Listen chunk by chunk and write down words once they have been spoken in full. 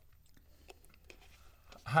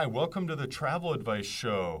Hi, welcome to the Travel Advice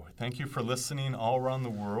Show. Thank you for listening all around the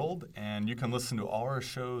world, and you can listen to all our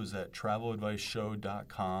shows at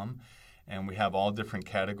traveladviceshow.com. And we have all different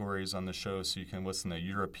categories on the show, so you can listen to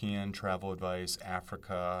European travel advice,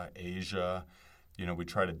 Africa, Asia. You know, we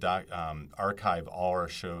try to archive all our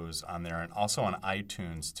shows on there, and also on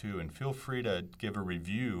iTunes too. And feel free to give a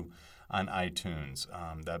review on iTunes.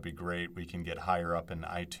 That'd be great. We can get higher up in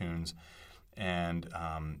iTunes. And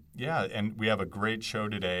and we have a great show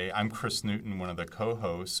today. I'm Chris Newton, one of the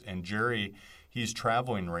co-hosts, and Jerry, he's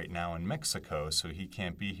traveling right now in Mexico, so he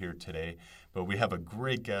can't be here today. But we have a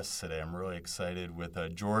great guest today. I'm really excited with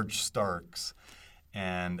George Starks,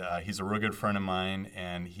 and he's a real good friend of mine,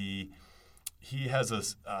 and he has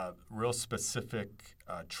a real specific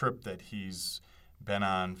trip that he's been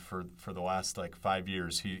on for the last 5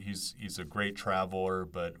 years. He's a great traveler,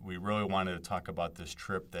 but we really wanted to talk about this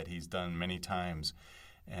trip that he's done many times.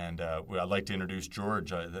 And I'd like to introduce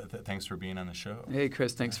George. Thanks for being on the show. Hey,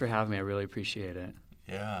 Chris. Thanks for having me. I really appreciate it.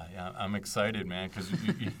 Yeah, I'm excited, man, because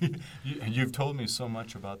you've told me so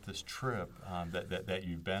much about this trip that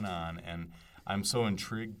you've been on, and I'm so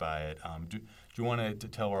intrigued by it. Do you want to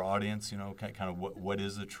tell our audience, kind of what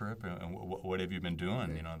is the trip and what have you been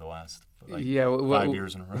doing, the last 5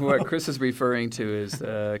 years in a row? What Chris is referring to is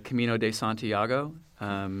Camino de Santiago,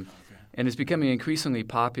 and it's becoming increasingly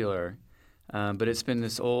popular. But it's been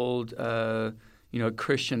this old,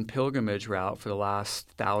 Christian pilgrimage route for the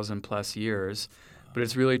last 1,000+ years. But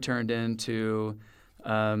it's really turned into,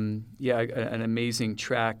 an amazing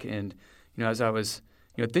trek. And as I was,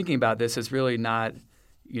 thinking about this, it's really not,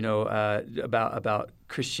 about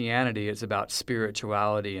Christianity. It's about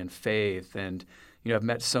spirituality and faith. And I've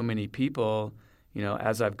met so many people,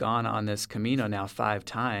 as I've gone on this Camino now 5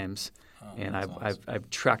 times, and I've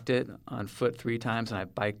trekked it on foot 3 times, and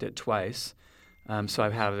I've biked it twice. So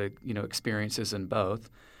I've had experiences in both.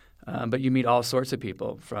 But you meet all sorts of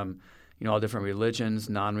people from all different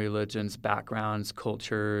religions, non-religions, backgrounds,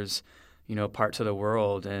 cultures, parts of the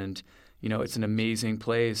world, and it's an amazing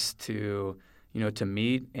place to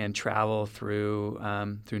meet and travel through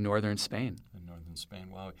northern Spain. In northern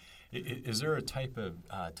Spain, wow. Is there a type of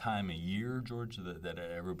time of year, George, that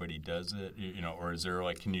everybody does it? Or is there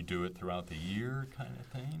can you do it throughout the year kind of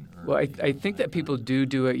thing? Or, well, I think that people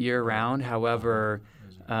do it year round. However,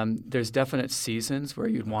 there's definite seasons where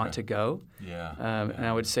you'd want to go. Yeah. And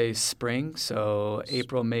I would say spring, so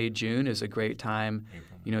April, May, June is a great time,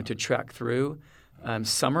 to trek through.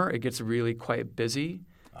 Summer, it gets really quite busy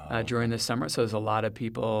during the summer, so there's a lot of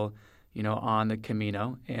people, on the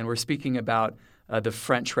Camino. And we're speaking about the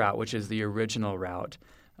French route, which is the original route.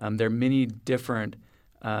 There are many different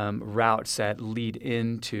routes that lead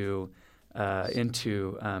into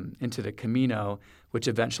the Camino, which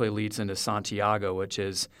eventually leads into Santiago, which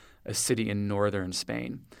is a city in northern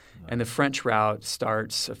Spain. Right. And the French route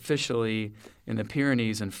starts officially in the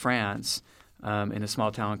Pyrenees in France, in a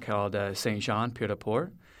small town called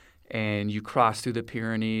Saint-Jean-Pied-de-Port, and you cross through the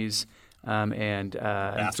Pyrenees and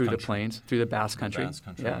through the plains, through the Basque Country.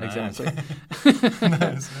 Yeah, nice. Exactly.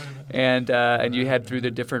 Nice. And you head through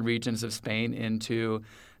the different regions of Spain into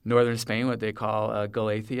northern Spain, what they call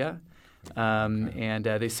Galicia. And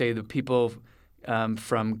they say the people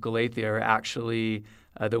from Galicia are actually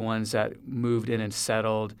the ones that moved in and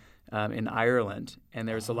settled in Ireland. And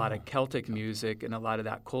there's a lot of Celtic music and a lot of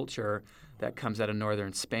that culture that comes out of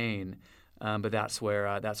northern Spain. But that's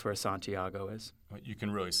where Santiago is. You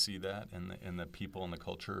can really see that in the people and the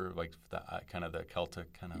culture, the kind of the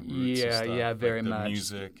Celtic kind of roots. and stuff. Yeah, very much. The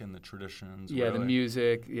music and the traditions. Yeah, really. the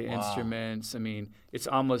music, the instruments. I mean, it's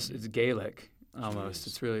Gaelic. Almost.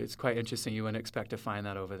 Jeez. It's quite interesting. You wouldn't expect to find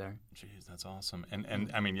that over there. Jeez, that's awesome.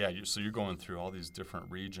 And I mean, so you're going through all these different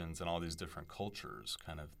regions and all these different cultures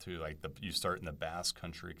kind of too. You start in the Basque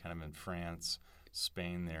Country, kind of in France,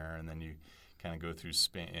 Spain there, and then you kind of go through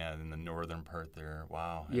Spain in the northern part there.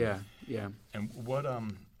 Wow. Yeah. And what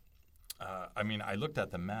I mean, I looked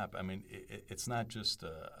at the map. I mean, it's not just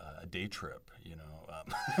a day trip, I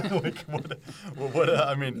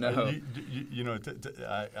mean, no.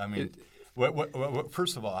 I mean. What,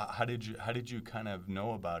 first of all, how did you kind of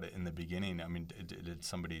know about it in the beginning? I mean, did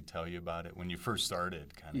somebody tell you about it when you first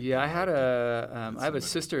started? I had I have a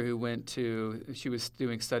sister who she was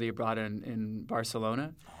doing study abroad in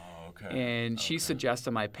Barcelona. Oh, okay. And she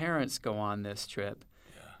suggested my parents go on this trip.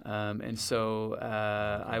 Yeah. And so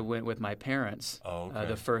I went with my parents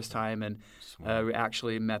the first time, and we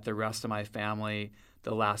actually met the rest of my family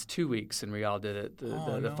the last 2 weeks, and we all did it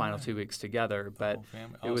the final 2 weeks together. But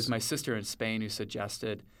it was my sister in Spain who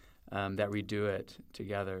suggested that we do it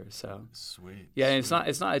together. So sweet. Yeah, and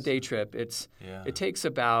it's not a day trip. It takes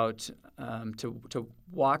about To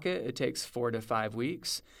walk it, it takes 4 to 5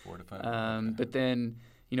 weeks. 4 to 5 weeks. Okay. But then,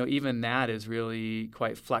 even that is really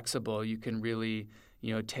quite flexible. You can really,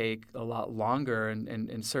 take a lot longer,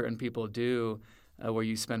 and certain people do, where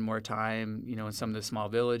you spend more time, in some of the small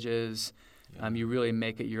villages. Yeah. You really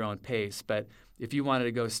make it your own pace. But if you wanted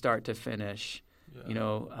to go start to finish,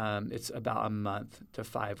 it's about a month to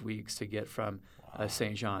 5 weeks to get from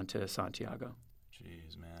Saint Jean to Santiago.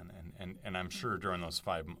 Jeez, man, and I'm sure during those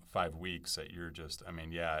five weeks that you're just,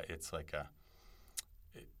 it's like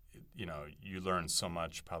you learn so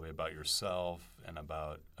much probably about yourself and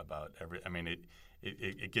about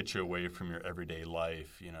it gets you away from your everyday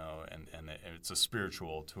life, and it's a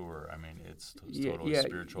spiritual tour. It's totally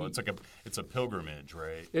spiritual. It's a pilgrimage,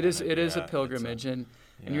 right? It is a pilgrimage, and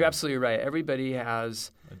you're absolutely right. Everybody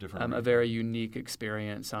has a very unique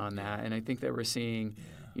experience on that, and I think that we're seeing,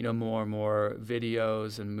 more and more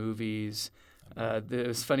videos and movies. It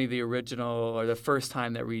was funny, the first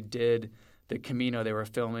time that we did the Camino, they were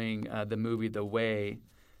filming the movie The Way,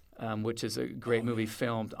 which is a great movie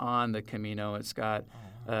filmed on the Camino. It's got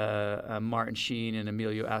Martin Sheen and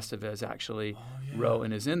Emilio Estevez actually wrote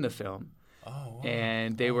and is in the film. Oh, wow.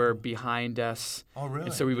 And they were behind us. Oh, really?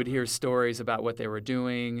 And so we would hear stories about what they were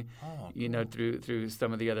doing, through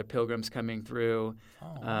some of the other pilgrims coming through.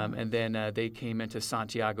 And then they came into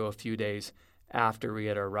Santiago a few days after we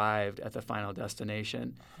had arrived at the final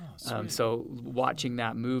destination. So watching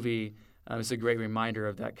that movie is a great reminder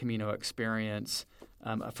of that Camino experience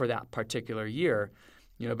for that particular year.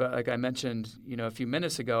 But like I mentioned, a few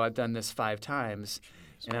minutes ago, I've done this 5 times,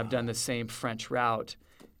 and I've done the same French route.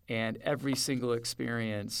 And every single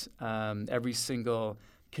experience, every single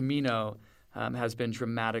Camino has been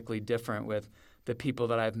dramatically different with the people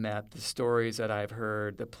that I've met, the stories that I've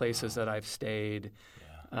heard, the places that I've stayed.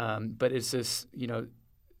 But it's this,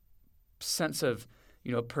 sense of,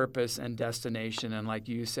 purpose and destination. And like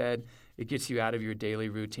you said, it gets you out of your daily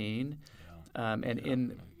routine.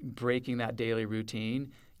 In breaking that daily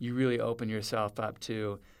routine, you really open yourself up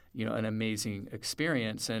to, an amazing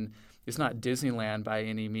experience. And it's not Disneyland by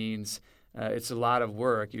any means. It's a lot of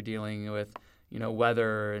work. You're dealing with,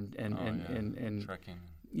 weather and trekking.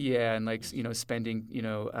 Yeah, and spending,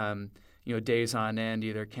 days on end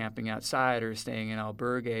either camping outside or staying in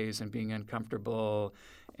albergues and being uncomfortable.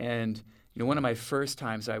 And one of my first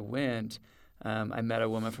times I went, I met a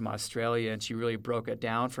woman from Australia, and she really broke it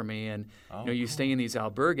down for me. And you stay in these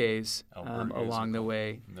albergues along the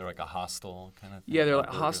way. They're like a hostel kind of thing? Yeah, they're like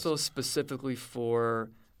hostels specifically for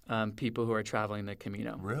people who are traveling the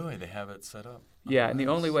Camino. Really? They have it set up? Yeah, and the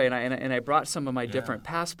only way, and I brought some of my different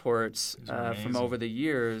passports from over the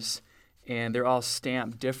years, and they're all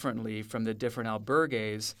stamped differently from the different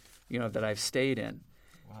albergues, that I've stayed in.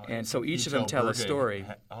 Wow. And so each of them tell a story.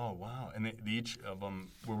 Oh, wow. And each of them,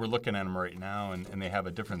 we're looking at them right now, and they have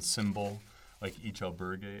a different symbol, like each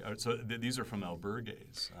albergue. So these are from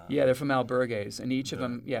albergues. Yeah, they're from albergues, and each of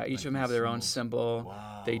them have their own symbol.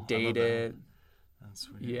 Wow. They date it. That's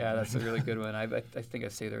sweet. Yeah, that's a really good one. I think I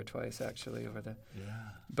stayed there twice actually over the. Yeah.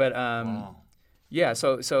 But wow. Yeah,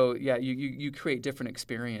 so you create different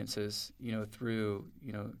experiences, through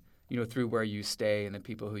through where you stay and the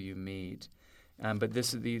people who you meet. But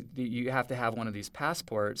this is you have to have one of these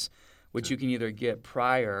passports, which you can either get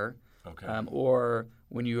prior, or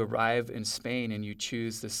when you arrive in Spain and you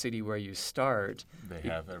choose the city where you start. They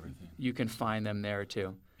have everything. You can find them there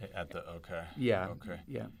too. Yeah. Okay.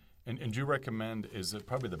 Yeah. And do you recommend, is it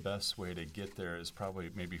probably the best way to get there is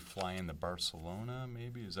probably maybe fly into Barcelona,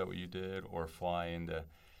 maybe? Is that what you did? Or fly into,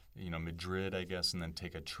 Madrid, I guess, and then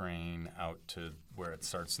take a train out to where it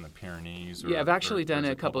starts in the Pyrenees? I've actually done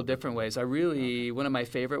it a couple different ways. One of my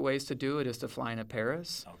favorite ways to do it is to fly into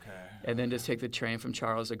Paris. Okay. And then just take the train from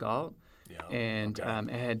Charles de Gaulle and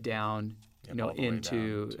head down,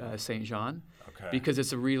 into Saint Jean. Okay. Because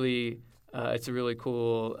it's a really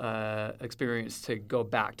cool experience to go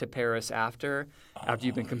back to Paris after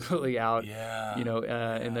you've been completely out,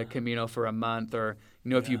 in the Camino for a month, or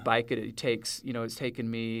if you bike it, it takes it's taken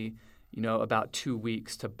me about 2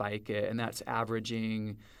 weeks to bike it, and that's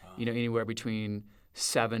averaging anywhere between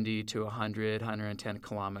 70 to 100, 110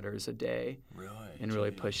 kilometers a day. Really? And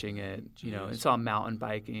really pushing it. It's all mountain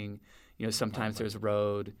biking. Sometimes there's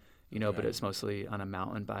road. But it's mostly on a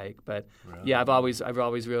mountain bike. But really? I've always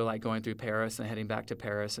really liked going through Paris and heading back to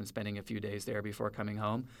Paris and spending a few days there before coming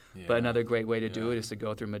home. Yeah. But another great way to do it is to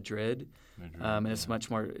go through Madrid. And it's much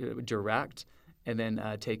more direct. And then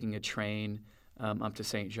taking a train up to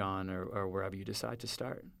Saint Jean or wherever you decide to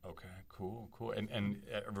start. Okay, cool. Cool. And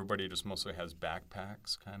everybody just mostly has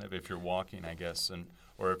backpacks, kind of. If you're walking, I guess,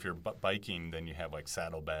 or if you're biking, then you have like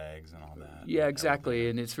saddlebags and all that. Yeah, exactly.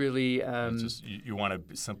 And it's really it's just you want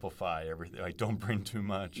to simplify everything. Like, don't bring too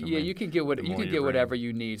much. You can get whatever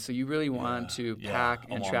you need. So you really want to pack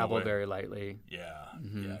and travel very lightly. Yeah,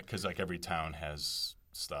 because like every town has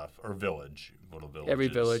stuff, or little villages. Every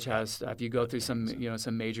village has stuff. You go through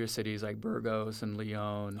some major cities like Burgos and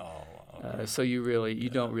Lyon. So you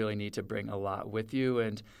don't really need to bring a lot with you.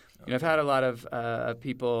 And I've had a lot of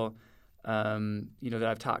people that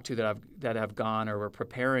I've talked to that have gone or were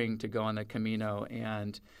preparing to go on the Camino,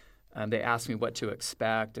 and they asked me what to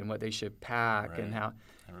expect and what they should pack and how.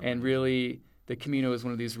 And really, the Camino is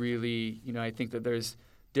one of these really, I think that there's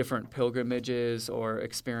different pilgrimages or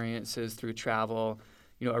experiences through travel,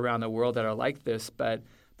 around the world that are like this. But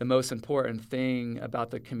the most important thing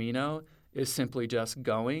about the Camino is simply just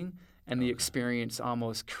going, and the experience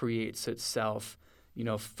almost creates itself,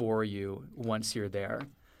 for you once you're there.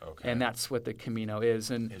 Okay. And that's what the Camino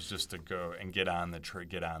is. And it's just to go and get on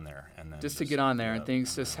get on there, and then just to get on there, and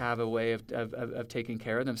things just have a way of taking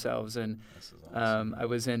care of themselves. And this is awesome. I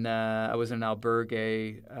was in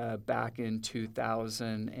Albergue back in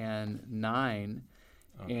 2009,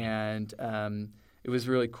 and it was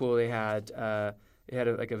really cool. They had a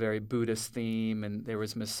very Buddhist theme, and there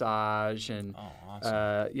was massage and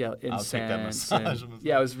awesome. Incense. I'll take that massage.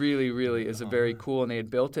 It was really very cool, and they had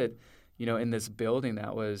built it, in this building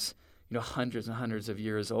that was, hundreds and hundreds of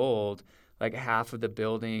years old. Like half of the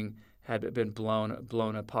building had been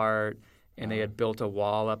blown apart, and they had built a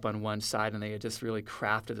wall up on one side, and they had just really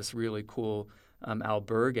crafted this really cool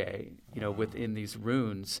albergue, within these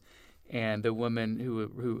ruins. And the woman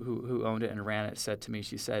who owned it and ran it said to me,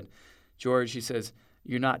 she said, "George," she says,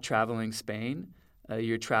 "you're not traveling Spain,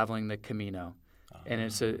 you're traveling the Camino." And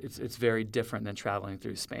it's very different than traveling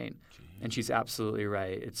through Spain. Jeez. And she's absolutely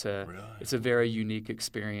right. It's a very unique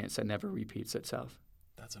experience that never repeats itself.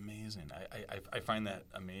 That's amazing. I find that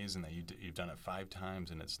amazing that you've done it 5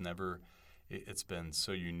 times, and it's been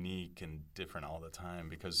so unique and different all the time.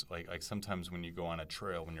 Because like sometimes when you go on a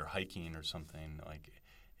trail, when you're hiking or something, like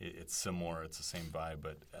it's similar, it's the same vibe.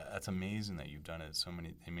 But that's amazing that you've done it so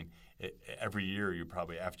many. I mean, every year you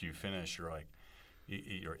probably, after you finish, you're like,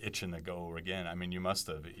 you're itching to go again. I mean, you must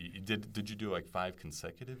have. Did you do like 5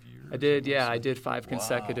 consecutive years? I did, yeah. I did 5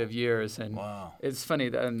 consecutive years. And wow. It's funny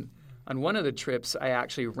that on one of the trips, I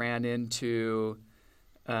actually ran into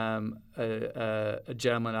a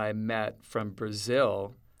gentleman I met from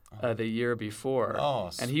Brazil the year before,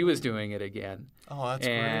 and he was doing it again. Oh, that's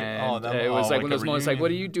great. It was like one of those moments, like,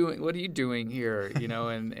 "What are you doing? What are you doing here?"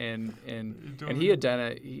 And he had done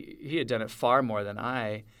it. He had done it far more than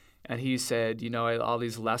I. And he said, all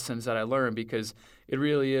these lessons that I learned, because it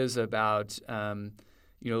really is about,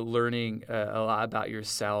 learning a lot about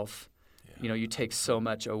yourself. Yeah. You take so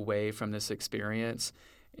much away from this experience.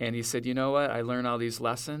 And he said, "You know what? I learn all these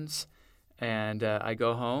lessons, and I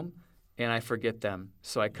go home, and I forget them.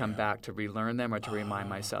 So I come back to relearn them or to remind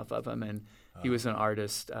myself of them." And he was an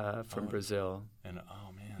artist from Brazil. And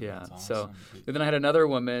man, yeah. That's awesome. So then I had another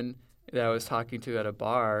woman that I was talking to at a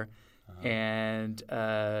bar. And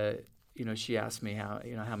she asked me how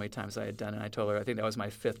many times I had done it. And I told her I think that was my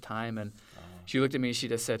 5th time, and she looked at me and she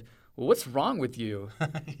just said, "Well, what's wrong with you?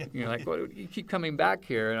 Like, what, you keep coming back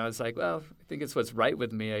here?" And I was like, "Well, I think it's what's right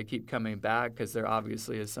with me. I keep coming back because there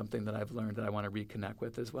obviously is something that I've learned that I want to reconnect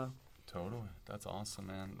with as well." Totally. That's awesome,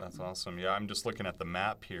 man. That's awesome. Yeah, I'm just looking at the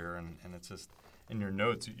map here, and it's just in your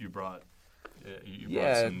notes you brought. You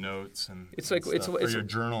brought some notes and it's like it's your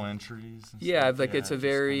journal entries. And stuff. Like it's a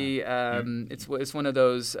very it's one of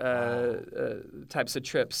those types of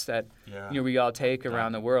trips that we all take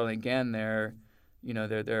around the world. And again, they're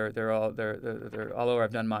all over.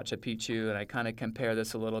 I've done Machu Picchu, and I kind of compare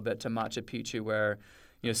this a little bit to Machu Picchu, where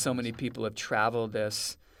so many people have traveled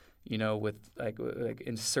this, with like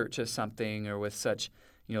in search of something, or with such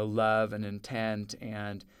love and intent,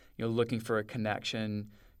 and looking for a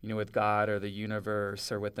connection, with God or the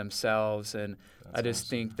universe or with themselves. And I just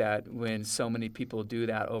think that when so many people do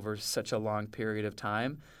that over such a long period of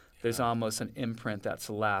time, there's almost an imprint that's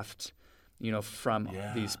left, from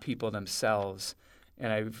these people themselves.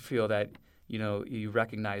 And I feel that, you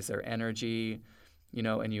recognize their energy,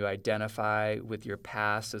 and you identify with your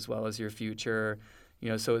past as well as your future.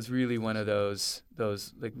 So it's really one of those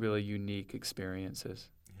like really unique experiences.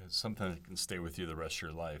 Something that can stay with you the rest of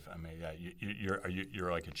your life. I mean,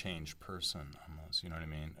 you're like a changed person almost. You know what I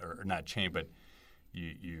mean? Or not changed, but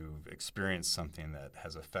you've experienced something that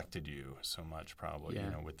has affected you so much, probably,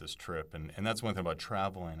 Yeah. with this trip. And that's one thing about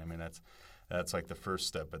traveling. I mean, that's like the first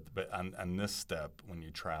step. But on this step, when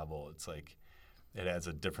you travel, it's like it adds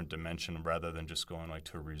a different dimension rather than just going like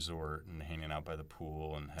to a resort and hanging out by the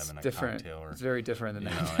pool and having a cocktail. Or, it's very different than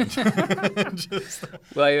that.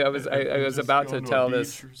 Well, I was about to tell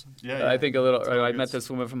this. Yeah, I think a little. I met this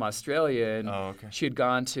woman from Australia, and she had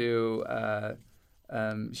gone to.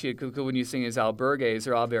 When you sing these albergues,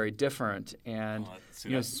 they're all very different, and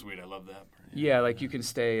that's sweet. I love that. Yeah, like you can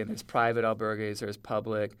stay in there's private albergues, there's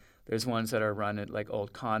public, there's ones that are run at like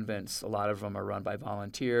old convents. A lot of them are run by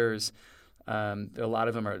volunteers. A lot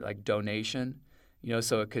of them are like donation,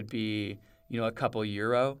 so it could be, a couple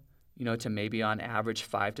euro, to maybe on average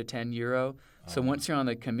 5 to 10 euro. So once you're on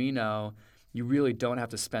the Camino, you really don't have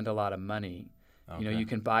to spend a lot of money. Okay. You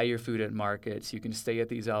can buy your food at markets, you can stay at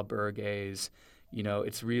these albergues.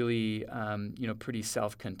 It's really, pretty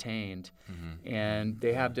self-contained, and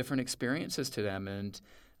they have different experiences to them, and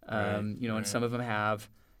and some of them have,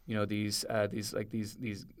 these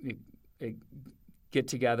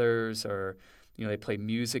get-togethers, or they play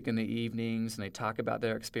music in the evenings and they talk about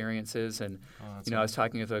their experiences. And I was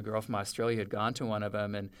talking with a girl from Australia who had gone to one of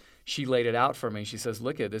them, and she laid it out for me. She says,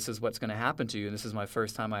 "Look, this is what's going to happen to you." And this is my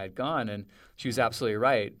first time I had gone, and she was absolutely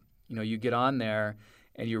right. You get on there,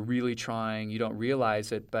 and you're really trying. You don't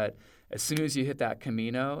realize it, but as soon as you hit that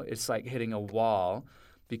Camino, it's like hitting a wall,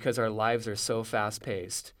 because our lives are so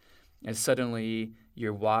fast-paced. And suddenly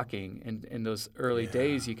you're walking. And in those early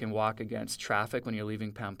days, you can walk against traffic when you're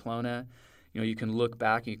leaving Pamplona. You can look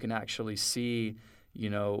back and you can actually see,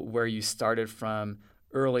 where you started from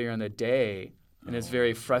earlier in the day. And it's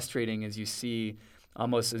very frustrating as you see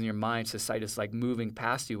almost in your mind society is like moving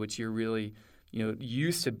past you, which you're really,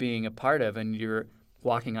 used to being a part of, and you're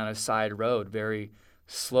walking on a side road very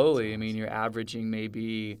slowly. I mean, you're averaging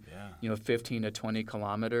maybe, 15 to 20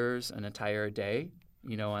 kilometers an entire day,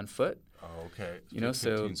 on foot. Oh, okay.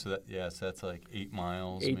 15, so that's like 8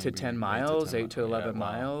 miles. 8 to 10 miles, 8 to 11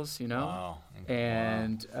 miles, Wow.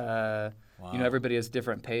 And, everybody has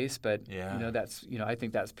different pace, but, that's, I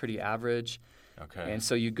think that's pretty average. Okay. And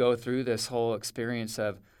so you go through this whole experience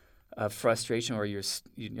of frustration where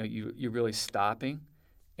you're really stopping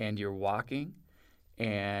and you're walking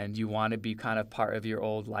and you want to be kind of part of your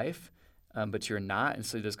old life, but you're not. And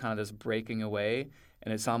so there's kind of this breaking away.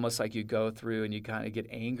 And it's almost like you go through and you kind of get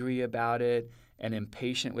angry about it and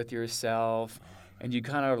impatient with yourself. And you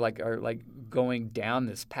kind of are going down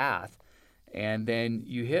this path. And then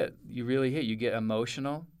you get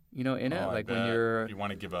emotional, in it. Like when you want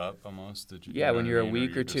to give up almost. When you're a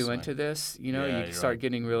week or two into this, you start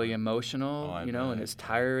getting really emotional, and it's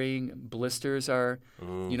tiring. Blisters are,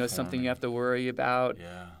 something you have to worry about.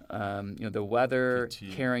 Yeah. The weather,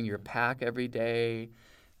 Fatigue. carrying your pack every day.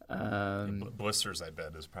 Blisters, I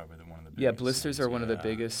bet, is probably one of the biggest. Yeah, blisters are one of the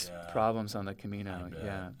biggest problems on the Camino.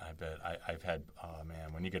 I bet. I've had. Oh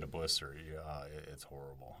man, when you get a blister, it's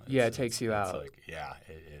horrible. It takes you out.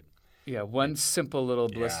 One simple little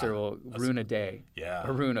blister will ruin a day. Yeah.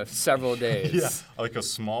 Or ruin several days. Like a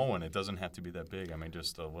small one. It doesn't have to be that big. I mean,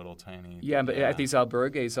 just a little tiny. Yeah, but at these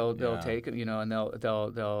albergues, they'll take it, and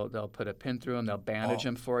they'll put a pin through them. They'll bandage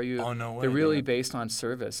them for you. Oh no way! They're really based on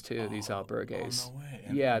service too. These albergues. Oh no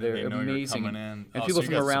way! They're amazing. And people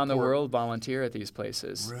from around the world volunteer at these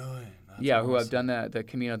places. Really? Who have done the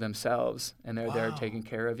Camino themselves, and they're there taking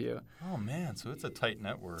care of you. Oh man, so it's a tight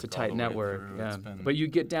network. It's a tight network, But you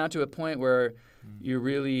get down to a point where you're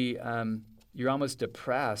really you're almost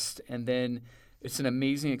depressed, and then it's an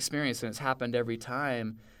amazing experience, and it's happened every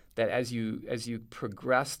time that as you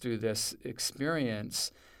progress through this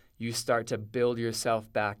experience, you start to build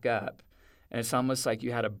yourself back up. And it's almost like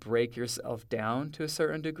you had to break yourself down to a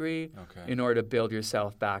certain degree in order to build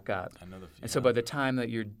yourself back up. And so by the time that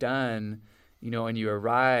you're done, and you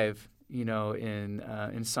arrive,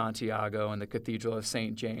 in Santiago and the Cathedral of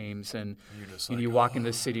St. James, and you walk into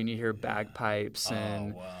the city and you hear bagpipes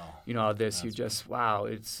and all this,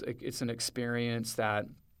 it's an experience that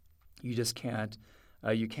you just can't.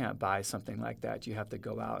 You can't buy something like that. You have to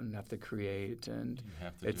go out and have to create, and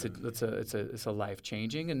it's a life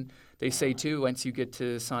changing. And they say too, once you get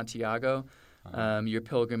to Santiago, your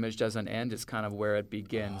pilgrimage doesn't end. It's kind of where it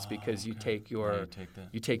begins, because you take your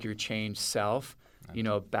changed self,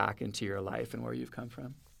 back into your life and where you've come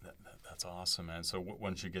from. That's awesome, man. So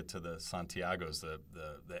once you get to the Santiago's, the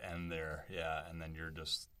end there, and then you're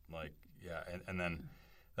just like, and then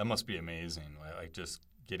that must be amazing, like just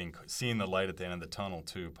seeing the light at the end of the tunnel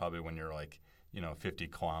too, probably when you're like 50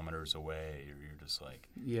 kilometers away. You're just like,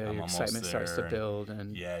 yeah, I'm your almost excitement there. starts to build,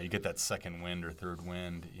 and Yeah, you get that second wind or third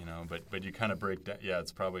wind, but you kind of break down. Yeah,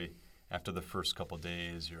 it's probably after the first couple of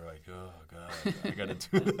days, you're like, oh God, I got to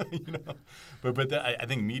do that, But I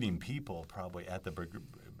think meeting people probably at the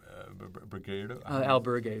Brigado.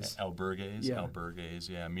 albergues. Albergues,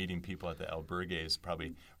 yeah. Meeting people at the albergues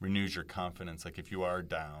probably renews your confidence. Like if you are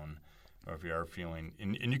down, or if you are feeling,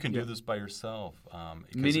 and you can do this by yourself.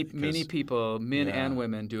 Many people, men and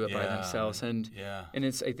women, do it by themselves, and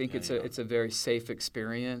I think it's a very safe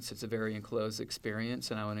experience. It's a very enclosed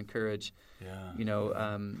experience, and I would encourage,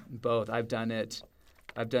 both. I've done it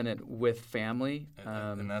with family,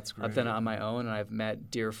 and that's great. I've done it on my own, and I've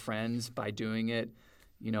met dear friends by doing it.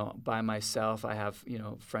 By myself. I have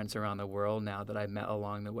friends around the world now that I've met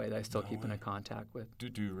along the way that I still keep in contact with.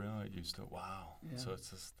 Do you really? You still? Wow. Yeah. So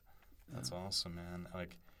it's just. That's awesome, man.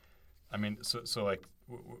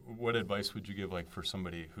 What advice would you give, for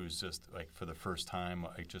somebody who's just for the first time,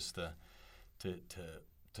 just to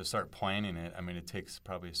start planning it? I mean, it takes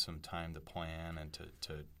probably some time to plan and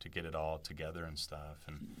to get it all together and stuff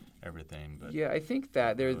and everything. But yeah, I think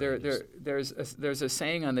that there's a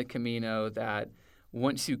saying on the Camino that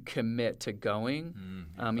once you commit to going,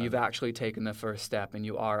 you've actually taken the first step and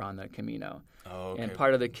you are on the Camino. Oh, okay. And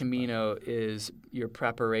part of the Camino is your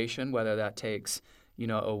preparation, whether that takes,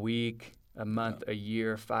 a week, a month, a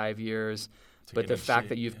year, 5 years. But the fact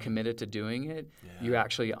that you've committed to doing it, you're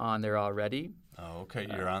actually on there already. Oh, okay.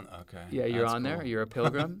 You're on. Okay. Yeah, you're on there. You're a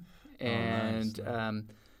pilgrim. And,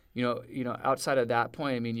 nice. Outside of that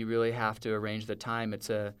point, I mean, you really have to arrange the time. It's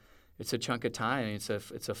a chunk of time. It's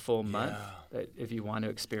a full month if you want to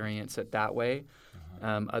experience it that way.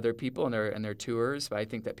 Other people and their tours, but I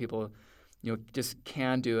think that people, just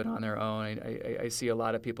can do it on their own. I see a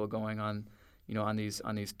lot of people going on, on these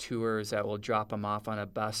tours that will drop them off on a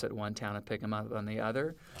bus at one town and pick them up on the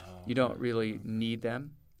other. You don't really need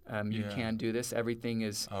them. You can do this. Everything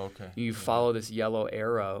is. You follow this yellow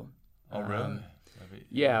arrow. Oh, really?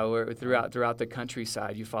 Where throughout the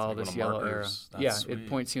countryside, you follow this yellow arrow. Sweet. It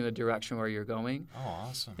points you in the direction where you're going. Oh,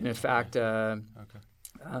 awesome. And in fact,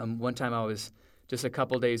 one time I was just a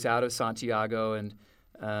couple days out of Santiago, and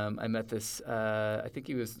I met this, I think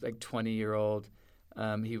he was 20-year-old.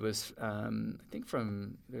 He was, I think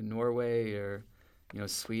from Norway or,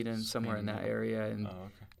 Sweden, somewhere in that area. And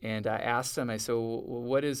and I asked him, I said, well,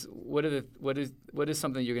 what is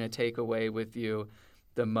something you're going to take away with you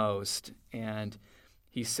the most? And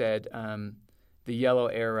he said, the yellow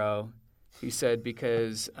arrow. He said,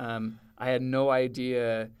 because I had no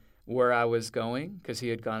idea where I was going, because he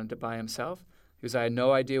had gone by himself. Because I had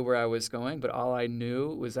no idea where I was going, but all I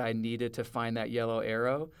knew was I needed to find that yellow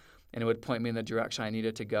arrow, and it would point me in the direction I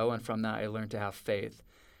needed to go. And from that, I learned to have faith.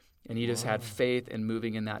 And he just had faith in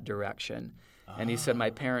moving in that direction. And he said, my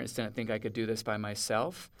parents didn't think I could do this by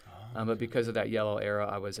myself, but because of that yellow arrow,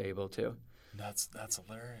 I was able to. That's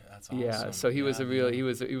hilarious. That's awesome. Yeah. So he was a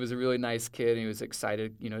really nice kid, and he was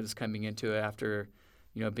excited, just coming into it after,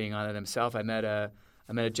 being on it himself. I met a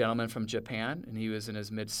gentleman from Japan, and he was in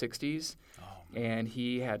his mid-60s, and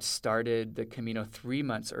he had started the Camino 3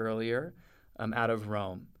 months earlier, out of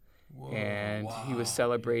Rome. Whoa, and wow. He was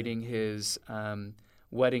celebrating his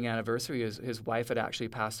wedding anniversary. His wife had actually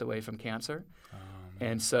passed away from cancer,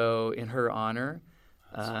 and so in her honor,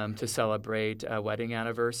 to celebrate a wedding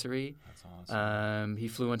anniversary, that's awesome. He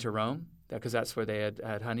flew into Rome because that's where they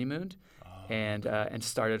had honeymooned, and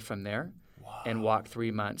started from there, and walked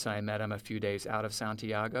 3 months. And I met him a few days out of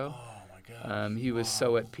Santiago. Oh my gosh. He was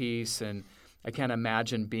so at peace, and I can't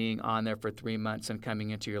imagine being on there for 3 months and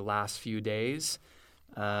coming into your last few days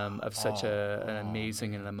of such an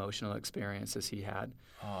amazing and emotional experience as he had.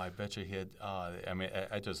 Oh, I bet you he had.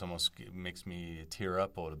 It just almost makes me tear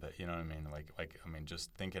up a little bit. You know what I mean?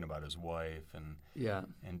 Just thinking about his wife and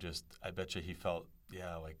just I bet you he felt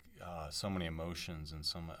so many emotions and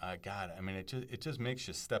so much. It just makes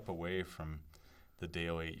you step away from the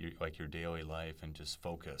daily, your daily life, and just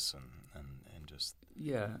focus and just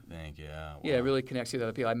think. Wow. Yeah, it really connects you with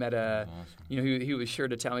other people. I met he was sure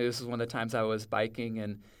to tell me, this was one of the times I was biking,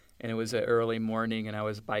 and it was an early morning, and I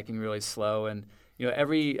was biking really slow, and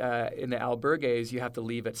every in the albergues you have to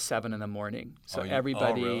leave at 7 in the morning. So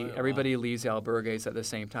everybody leaves the albergues at the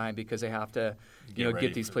same time because they have to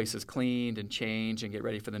get these places cleaned and change and get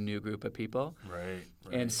ready for the new group of people. Right.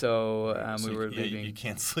 And so we were leaving. You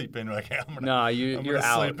can't sleep in I'm you're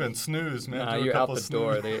out. Sleep and snooze, man. No, you're out the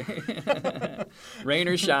door. Rain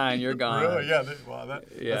or shine, you're gone. Really? Yeah.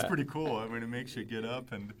 That's pretty cool. It makes you get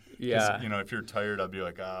up and if you're tired, I'd be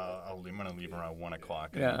like, I'm going to leave around 1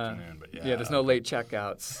 o'clock in the afternoon. But there's no late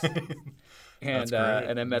checkouts. And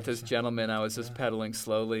I met this gentleman. I was just pedaling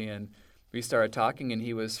slowly, and we started talking. And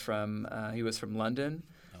he was from London,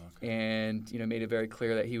 and made it very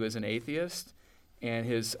clear that he was an atheist, and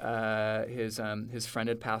his friend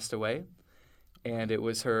had passed away, and it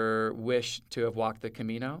was her wish to have walked the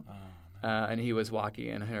Camino, and he was walking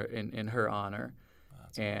in her honor.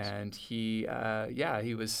 That's and awesome.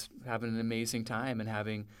 He was having an amazing time and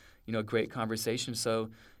having great conversation.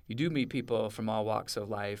 So you do meet people from all walks of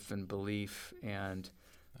life and belief, and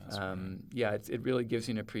it really gives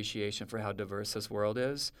you an appreciation for how diverse this world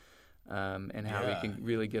is, and how we can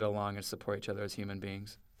really get along and support each other as human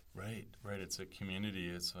beings. Right. It's a community.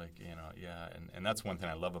 It's like, and that's one thing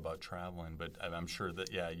I love about traveling. But I'm sure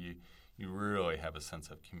that you really have a sense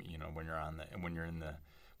of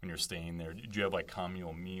when you're staying there. Do you have like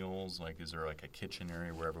communal meals? Like, is there like a kitchen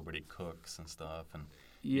area where everybody cooks and stuff, and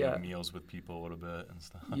meals with people a little bit and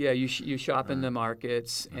stuff? Yeah, you shop in the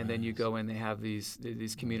markets, and then you go in. They have these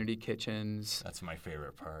community kitchens. That's my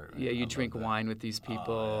favorite part. Yeah, you drink wine with these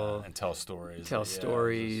people and tell stories.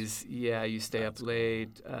 You stay up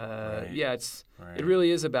late. Right. It really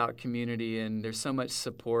is about community, and there's so much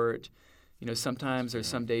support. Sometimes there's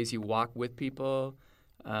some days you walk with people,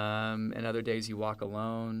 and other days you walk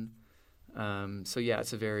alone. It's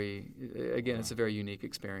a very unique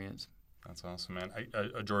experience. That's awesome, man.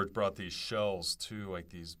 George brought these shells too, like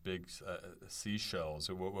these big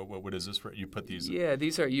seashells. What is this for? You put these? Yeah,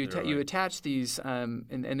 these are you attach these, and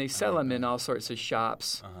they sell them in all sorts of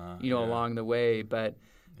shops, along the way. But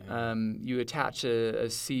you attach a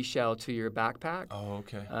seashell to your backpack. Oh,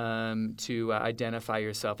 okay. To identify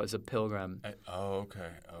yourself as a pilgrim.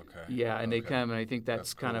 Okay. Yeah, and they come, and I think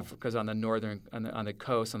that's kind of because on the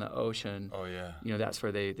coast, on the ocean. Oh yeah. That's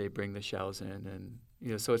where they bring the shells in, and.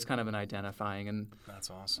 So it's kind of an identifying, and that's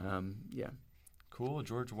awesome. Cool,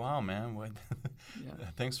 George. Wow, man.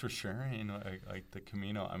 Thanks for sharing. Like the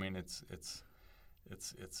Camino. I mean, it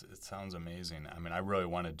sounds amazing. I mean, I really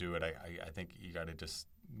want to do it. I think you got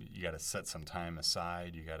to set some time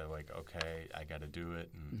aside. You got to I got to do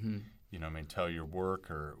it, and tell your work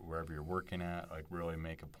or wherever you're working at, like really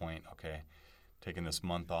make a point. Okay. Taking this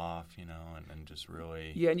month off, and just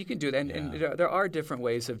really... Yeah, and you can do that. And there are different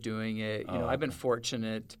ways of doing it. I've been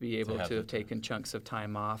fortunate to be able to have taken chunks of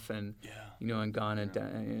time off and, and gone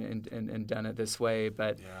and done it this way.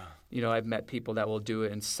 But, I've met people that will do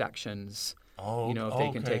it in sections. If they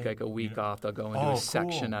can take like a week off, they'll go and do a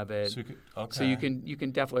section of it. So you can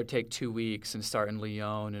definitely take 2 weeks and start in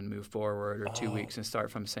Lyon and move forward, or 2 weeks and start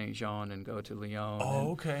from Saint Jean and go to Lyon.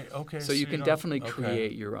 Okay. So you can definitely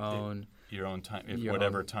create your own... Your own time,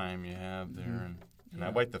 whatever time you have there, and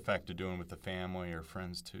I like the fact of doing it with the family or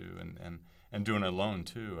friends too, and doing it alone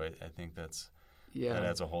too. I think that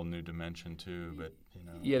adds a whole new dimension too. But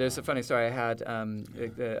there's a funny story I had.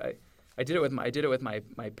 I did it with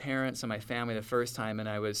my parents and my family the first time, and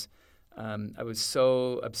I was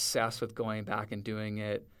so obsessed with going back and doing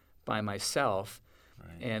it by myself.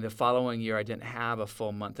 Right. And the following year, I didn't have a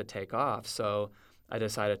full month to take off, so I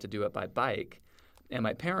decided to do it by bike. And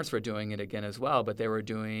my parents were doing it again as well, but they were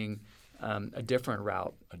doing a different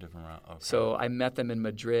route. Okay. So I met them in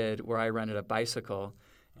Madrid, where I rented a bicycle,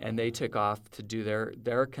 and they took off to do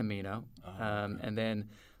their Camino. And then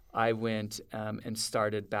I went and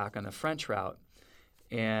started back on the French route.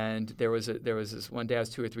 And there was this one day, I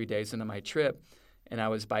was 2 or 3 days into my trip, and I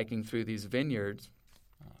was biking through these vineyards,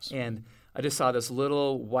 and I just saw this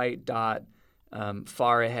little white dot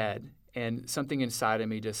far ahead, and something inside of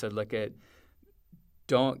me just said,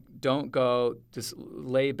 Don't go. Just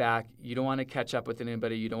lay back. You don't want to catch up with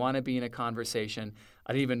anybody. You don't want to be in a conversation.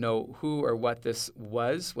 I didn't even know who or what this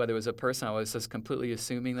was, whether it was a person. I was just completely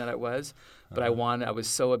assuming that it was. But I was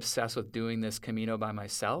so obsessed with doing this Camino by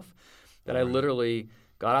myself that I literally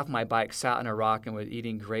got off my bike, sat on a rock, and was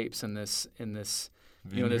eating grapes in this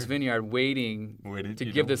vineyard, waiting to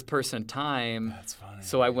give this person time. That's funny.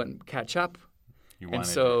 So I wouldn't catch up.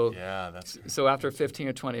 So after 15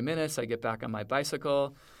 or 20 minutes, I get back on my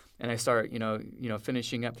bicycle, and I start,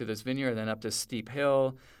 finishing up through this vineyard, then up this steep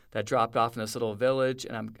hill that dropped off in this little village,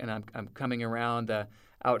 and I'm coming around the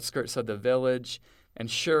outskirts of the village, and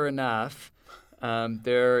sure enough,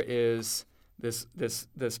 there is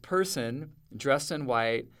this person dressed in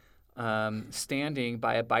white, standing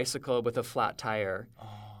by a bicycle with a flat tire,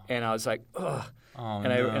 and I was like, ugh,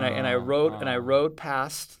 I rode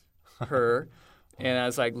past her. And I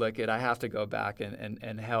was like, look, I have to go back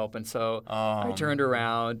and help. And so I turned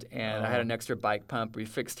around, and I had an extra bike pump. We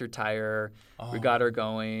fixed her tire. We got her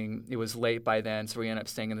going. It was late by then, so we ended up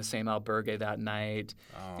staying in the same albergue that night.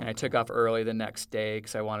 And I took off early the next day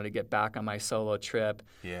because I wanted to get back on my solo trip.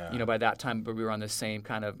 Yeah. By that time, we were on the same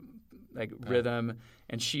kind of rhythm.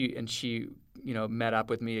 And she met up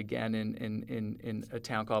with me again in a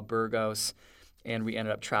town called Burgos. And we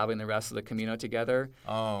ended up traveling the rest of the Camino together.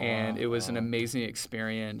 And it was an amazing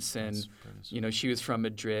experience. And, she was from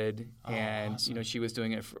Madrid. And, awesome. She was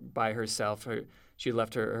doing it by herself. She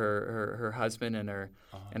left her husband and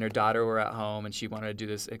her daughter were at home. And she wanted to do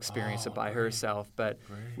this experience by herself. But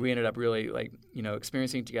we ended up really,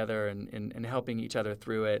 experiencing together and helping each other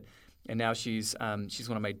through it. And now she's one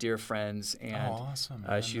of my dear friends, and awesome,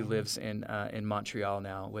 she lives in Montreal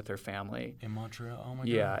now with her family. In Montreal, oh my gosh.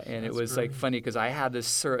 Yeah, and it was great. funny because I had this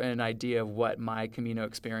certain idea of what my Camino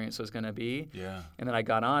experience was going to be. Yeah. And then I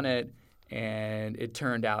got on it, and it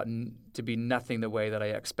turned out to be nothing the way that I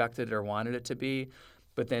expected or wanted it to be.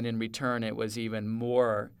 But then in return, it was even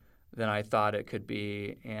more than I thought it could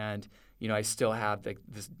be. And I still have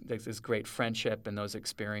this great friendship and those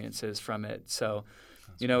experiences from it. So.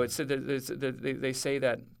 They say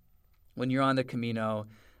that when you're on the Camino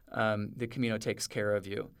takes care of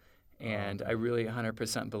you, and I really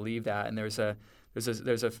 100% believe that. And there's a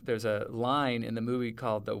line in the movie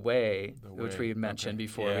called The Way, which we had mentioned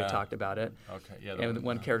before. We talked about it. Okay. Yeah. And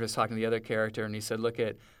one character was talking to the other character, and he said, "Look,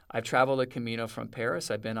 I've traveled the Camino from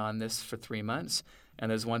Paris. I've been on this for 3 months,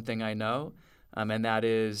 and there's one thing I know, and that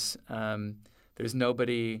is there's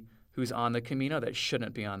nobody who's on the Camino that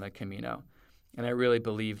shouldn't be on the Camino." And I really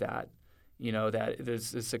believe that, that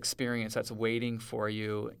there's this experience that's waiting for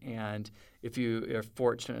you. And if you are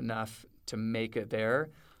fortunate enough to make it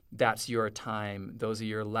there, that's your time. Those are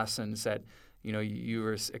your lessons that, are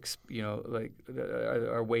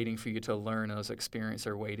waiting for you to learn. Those experiences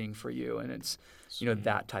are waiting for you. And it's,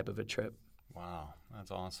 that type of a trip. Wow.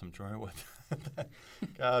 That's awesome, Troy.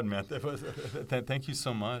 God, man, thank you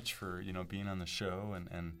so much for, being on the show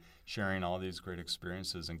and sharing all these great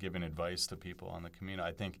experiences and giving advice to people on the Camino.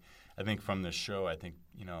 I think from this show,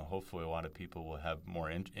 hopefully a lot of people will have more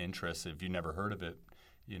interest. If you never heard of it,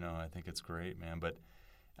 I think it's great, man. But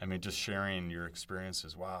just sharing your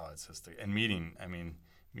experiences. Wow, it's just meeting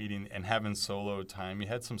and having solo time. You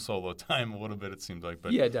had some solo time a little bit, it seemed like,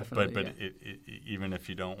 but yeah, definitely. But even if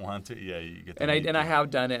you don't want to, you get to and I have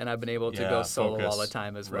done it, and I've been able to go solo focus. all the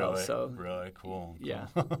time as well. Really, so really cool. Yeah,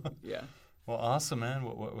 yeah. Well, awesome, man.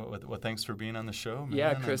 Well, thanks for being on the show, man.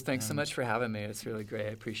 Yeah, Chris, thanks so much for having me. It's really great. I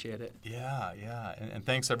appreciate it. Yeah. And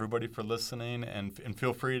thanks, everybody, for listening. And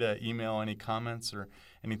feel free to email any comments or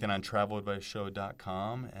anything on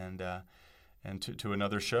traveladviceshow.com and to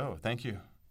another show. Thank you.